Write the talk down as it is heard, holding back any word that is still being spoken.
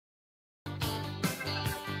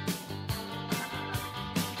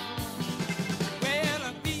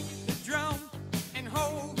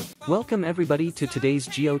Welcome everybody to today's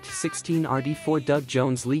GOAT16RD4 Doug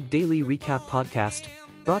Jones League Daily Recap Podcast,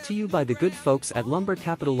 brought to you by the good folks at Lumber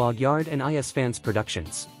Capital Log Yard and IS Fans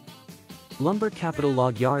Productions. Lumber Capital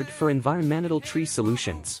Log Yard for environmental tree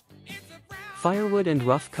solutions. Firewood and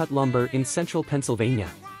rough-cut lumber in central Pennsylvania.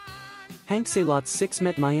 Hanks Lot 6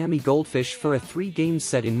 met Miami Goldfish for a 3-game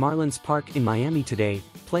set in Marlins Park in Miami today,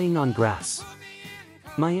 playing on grass.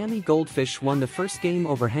 Miami Goldfish won the first game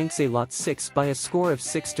over Hanks Lot 6 by a score of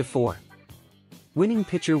 6-4. Winning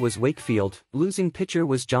pitcher was Wakefield, losing pitcher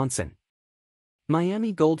was Johnson.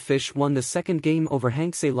 Miami Goldfish won the second game over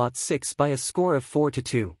Hanks Lot 6 by a score of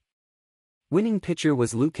 4-2. Winning pitcher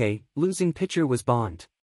was Luque, losing pitcher was Bond.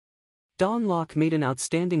 Don Locke made an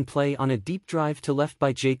outstanding play on a deep drive to left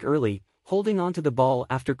by Jake Early, holding onto the ball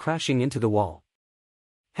after crashing into the wall.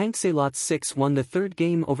 Hanks Lot 6 won the third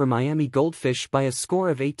game over Miami Goldfish by a score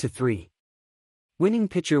of 8-3. Winning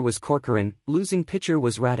pitcher was Corcoran, losing pitcher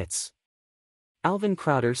was Raditz. Alvin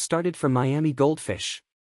Crowder started for Miami Goldfish.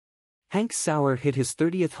 Hank Sauer hit his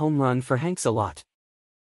 30th home run for Hanks Lot.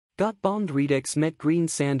 Got Bombed Redux met Green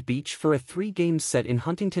Sand Beach for a 3-game set in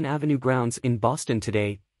Huntington Avenue grounds in Boston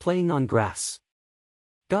today, playing on grass.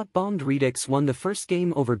 Got Bombed Redux won the first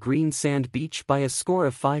game over Green Sand Beach by a score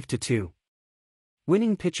of 5-2.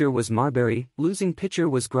 Winning pitcher was Marbury, losing pitcher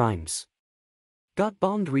was Grimes. Got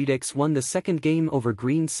Bombed Redux won the second game over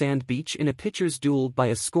Green Sand Beach in a pitcher's duel by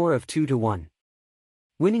a score of 2-1.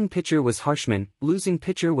 Winning pitcher was Harshman, losing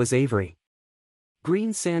pitcher was Avery.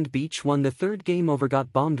 Green Sand Beach won the third game over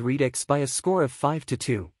Got Bombed Redux by a score of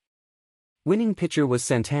 5-2. Winning pitcher was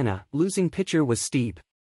Santana, losing pitcher was Steeb.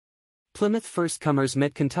 Plymouth First Comers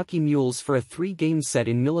met Kentucky Mules for a 3-game set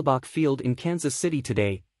in Millibrock Field in Kansas City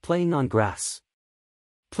today, playing on grass.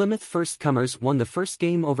 Plymouth First Comers won the first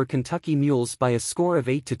game over Kentucky Mules by a score of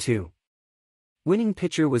 8-2. Winning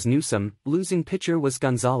pitcher was Newsome, losing pitcher was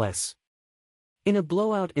Gonzalez. In a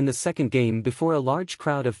blowout in the second game before a large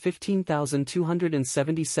crowd of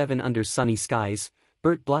 15,277 under sunny skies,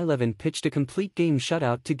 Bert Blyleven pitched a complete game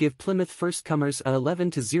shutout to give Plymouth First Comers a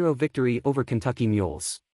 11-0 victory over Kentucky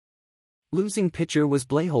Mules. Losing pitcher was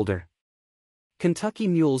Blayholder. Kentucky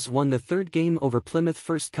Mules won the third game over Plymouth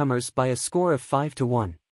First Comers by a score of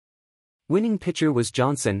 5-1. Winning pitcher was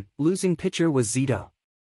Johnson, losing pitcher was Zito.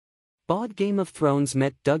 BOD Game of Thrones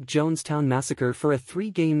met Doug Jonestown Massacre for a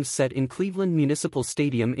 3-game set in Cleveland Municipal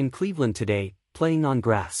Stadium in Cleveland today, playing on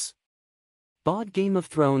grass. BOD Game of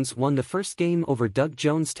Thrones won the first game over Doug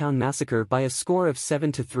Jonestown Massacre by a score of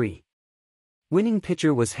 7-3. Winning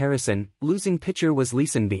pitcher was Harrison, losing pitcher was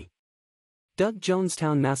Leesenby. Doug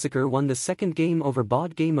Jonestown Massacre won the second game over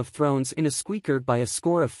BOD Game of Thrones in a squeaker by a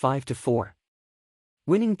score of 5-4.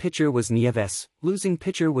 Winning pitcher was Nieves, losing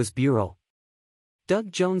pitcher was Burrell.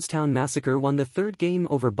 Doug Jonestown Massacre won the third game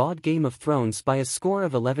over BOD Game of Thrones by a score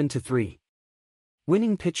of 11-3.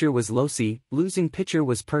 Winning pitcher was Losi, losing pitcher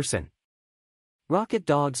was Person. Rocket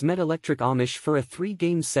Dogs met Electric Amish for a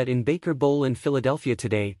 3-game set in Baker Bowl in Philadelphia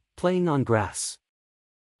today, playing on grass.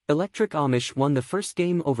 Electric Amish won the first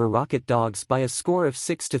game over Rocket Dogs by a score of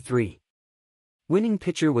 6-3. Winning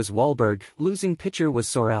pitcher was Wahlberg, losing pitcher was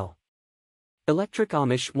Sorrell. Electric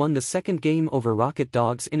Amish won the second game over Rocket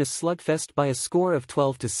Dogs in a slugfest by a score of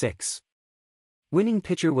 12-6. Winning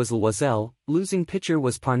pitcher was Loisel, losing pitcher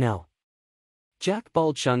was Parnell. Jack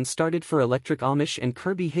Baldschun started for Electric Amish and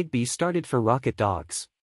Kirby Higbee started for Rocket Dogs.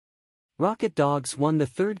 Rocket Dogs won the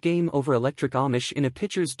third game over Electric Amish in a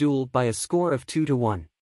pitcher's duel by a score of 2-1.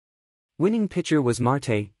 Winning pitcher was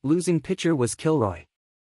Marte, losing pitcher was Kilroy.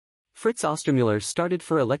 Fritz Ostermuller started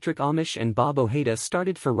for Electric Amish and Bob Ojeda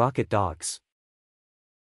started for Rocket Dogs.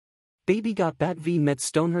 Baby Got Bat V met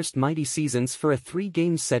Stonehurst Mighty Seasons for a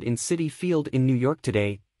 3-game set in Citi Field in New York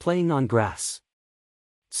today, playing on grass.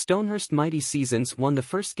 Stonehurst Mighty Seasons won the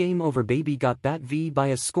first game over Baby Got Bat V by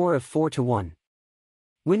a score of 4-1.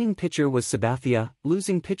 Winning pitcher was Sabathia,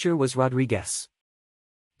 losing pitcher was Rodriguez.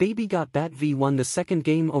 Baby Got Bat V won the second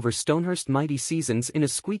game over Stonehurst Mighty Seasons in a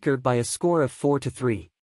squeaker by a score of 4-3.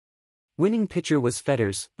 Winning pitcher was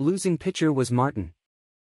Fetters, losing pitcher was Martin.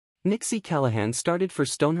 Nixie Callahan started for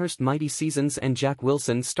Stonehurst Mighty Seasons and Jack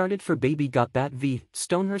Wilson started for Baby Got Bat V.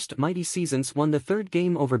 Stonehurst Mighty Seasons won the third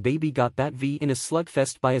game over Baby Got Bat V in a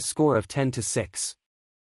slugfest by a score of 10-6.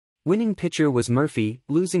 Winning pitcher was Murphy,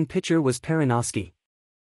 losing pitcher was Perinoski.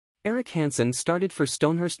 Eric Hansen started for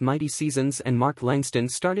Stonehurst Mighty Seasons and Mark Langston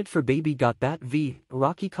started for Baby Got Bat V.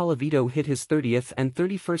 Rocky Colavito hit his 30th and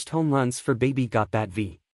 31st home runs for Baby Got Bat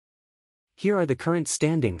V. Here are the current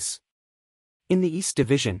standings. In the East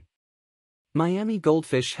Division, Miami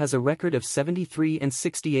Goldfish has a record of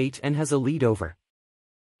 73-68 and has a lead over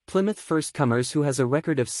Plymouth First Comers, who has a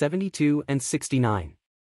record of 72-69.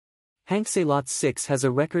 Hank Lot 6 has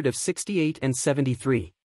a record of 68 and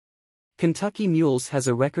 73. Kentucky Mules has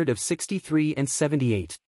a record of 63 and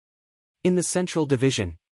 78. In the Central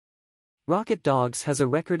Division, Rocket Dogs has a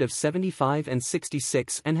record of 75 and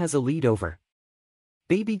 66 and has a lead over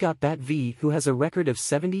Baby Got Bat V, who has a record of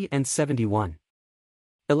 70 and 71.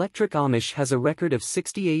 Electric Amish has a record of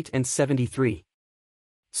 68 and 73.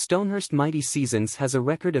 Stonehurst Mighty Seasons has a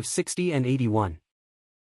record of 60 and 81.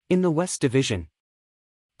 In the West Division,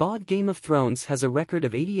 BOD Game of Thrones has a record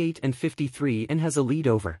of 88 and 53 and has a lead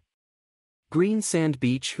over Green Sand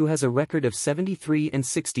Beach, who has a record of 73 and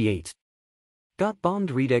 68. Got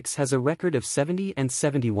Bombed Redux has a record of 70 and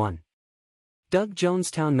 71. Doug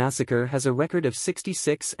Jonestown Massacre has a record of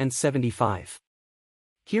 66 and 75.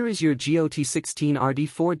 Here is your GOT16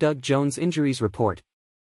 RD4 Doug Jones injuries report.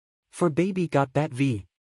 For Baby Got Bat V,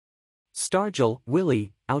 Stargell,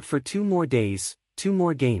 Willie, out for 2 more days, 2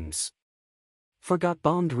 more games. For Got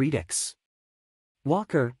Bombed Redux,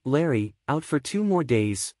 Walker, Larry, out for 2 more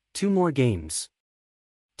days, 2 more games.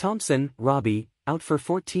 Thompson, Robbie, out for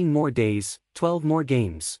 14 more days, 12 more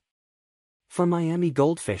games. For Miami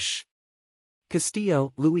Goldfish,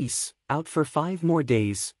 Castillo, Luis, out for 5 more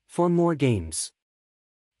days, 4 more games.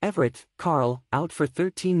 Everett, Carl, out for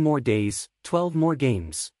 13 more days, 12 more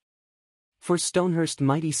games. For Stonehurst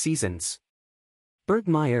Mighty Seasons,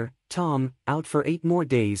 Bergmeyer, Tom, out for 8 more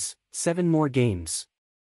days, 7 more games.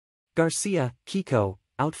 Garcia, Kiko,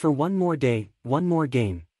 out for 1 more day, 1 more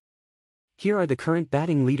game. Here are the current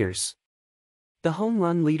batting leaders. The home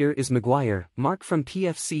run leader is McGuire, Mark from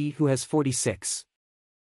PFC, who has 46.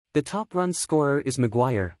 The top run scorer is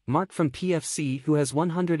McGuire, Mark from PFC, who has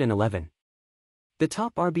 111. The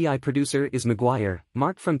top RBI producer is McGuire,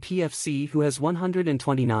 Mark from PFC, who has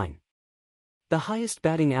 129. The highest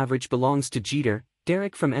batting average belongs to Jeter,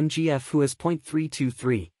 Derek from MGF, who has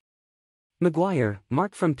 .323. McGuire,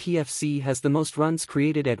 Mark from PFC, has the most runs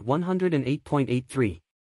created at 108.83.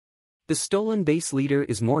 The stolen base leader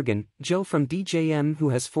is Morgan, Joe from DJM, who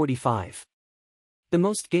has 45. The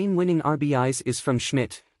most game-winning RBIs is from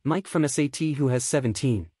Schmidt, Mike from SAT, who has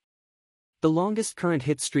 17. The longest current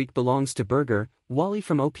hit streak belongs to Berger, Wally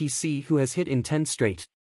from OPC, who has hit in 10 straight.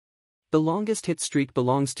 The longest hit streak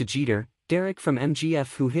belongs to Jeter, Derek from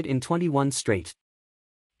MGF, who hit in 21 straight.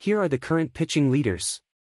 Here are the current pitching leaders.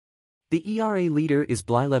 The ERA leader is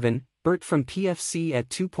Blyleven, Bert from PFC at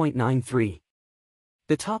 2.93.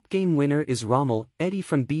 The top game winner is Rommel, Eddie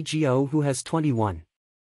from BGO, who has 21.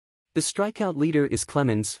 The strikeout leader is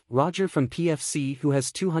Clemens, Roger from PFC, who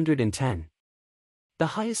has 210. The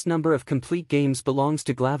highest number of complete games belongs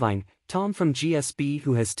to Glavine, Tom from GSB,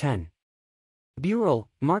 who has 10. Burrell,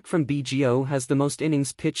 Mark from BGO, has the most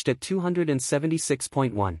innings pitched at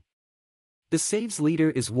 276.1. The saves leader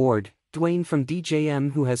is Ward, Dwayne from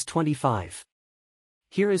DJM, who has 25.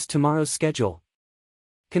 Here is tomorrow's schedule.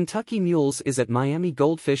 Kentucky Mules is at Miami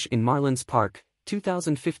Goldfish in Marlins Park,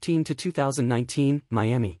 2015 to 2019,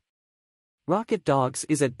 Miami. Rocket Dogs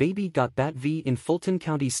is at Baby Got Bat V in Fulton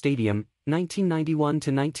County Stadium, 1991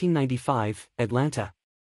 to 1995, Atlanta.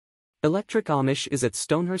 Electric Amish is at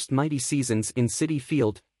Stonehurst Mighty Seasons in Citi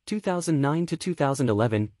Field, 2009 to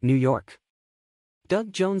 2011, New York.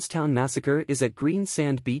 Doug Jonestown Massacre is at Green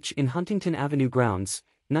Sand Beach in Huntington Avenue Grounds,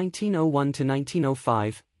 1901 to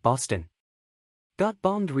 1905, Boston. Got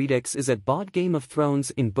Bombed Redux is at BOD Game of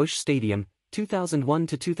Thrones in Busch Stadium, 2001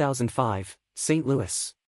 to 2005, St.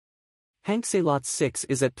 Louis. Hank Lot 6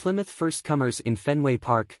 is at Plymouth First Comers in Fenway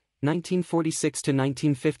Park, 1946 to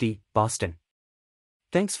 1950, Boston.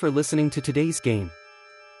 Thanks for listening to today's game.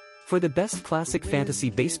 For the best classic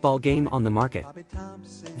fantasy baseball game on the market,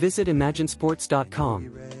 visit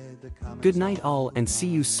Imaginesports.com. Good night all and see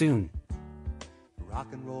you soon. Rock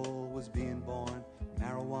and roll was being born,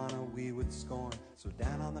 marijuana we would scorn. So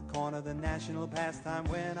down on the corner the national pastime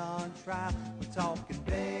went on trial. We're talking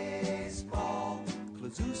baseball,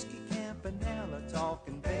 Klazuski, Campanella,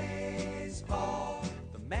 talking baseball.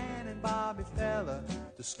 The man and Bobby Fella,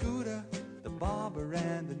 the Scooter, the Barber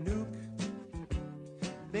and the Nuke.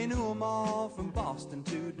 They knew them all from Boston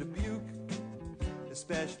to Dubuque,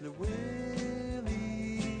 especially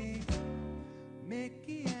Willie,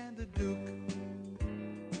 Mickey and the Duke.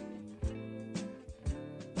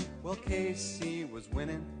 Well, Casey was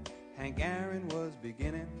winning, Hank Aaron was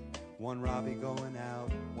beginning, one Robbie going out,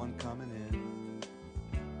 one coming in.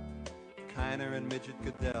 Kiner and Midget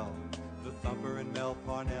Goodell, the Thumper and Mel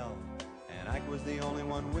Parnell, and Ike was the only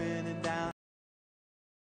one winning down